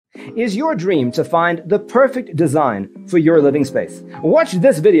Is your dream to find the perfect design for your living space? Watch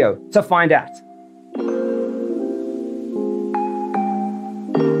this video to find out.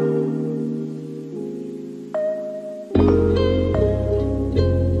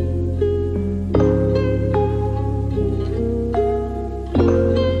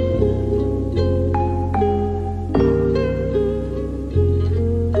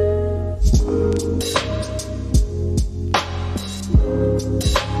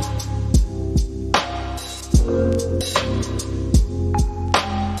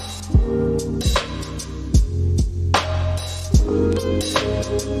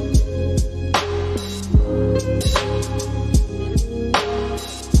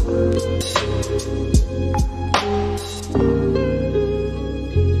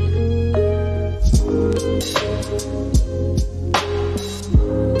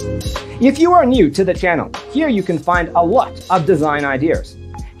 If you are new to the channel, here you can find a lot of design ideas.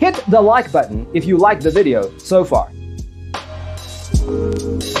 Hit the like button if you like the video so far.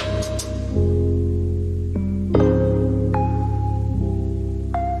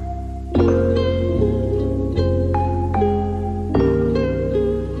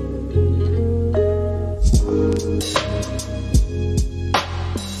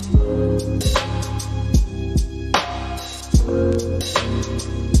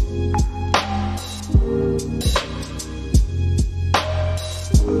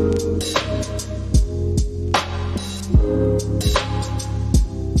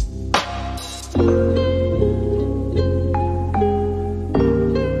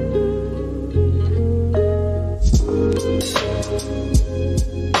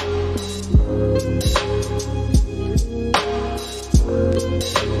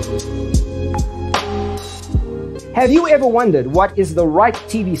 Have you ever wondered what is the right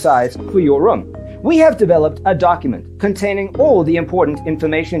TV size for your room? We have developed a document containing all the important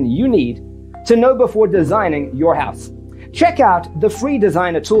information you need to know before designing your house. Check out the free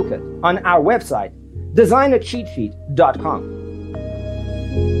designer toolkit on our website, designercheatsheet.com.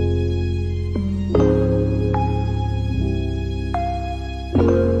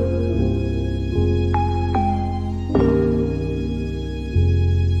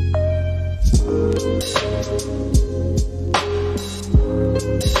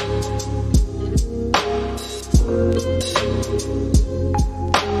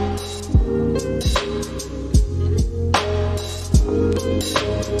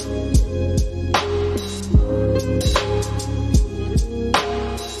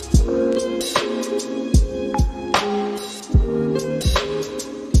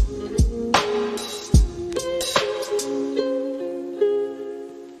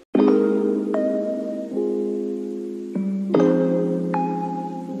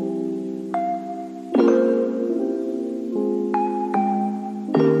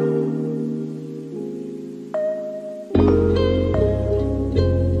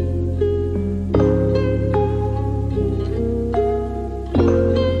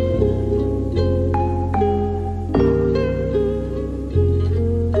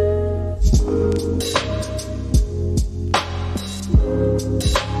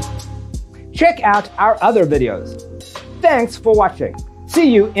 Check out our other videos. Thanks for watching. See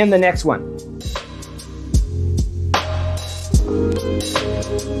you in the next one.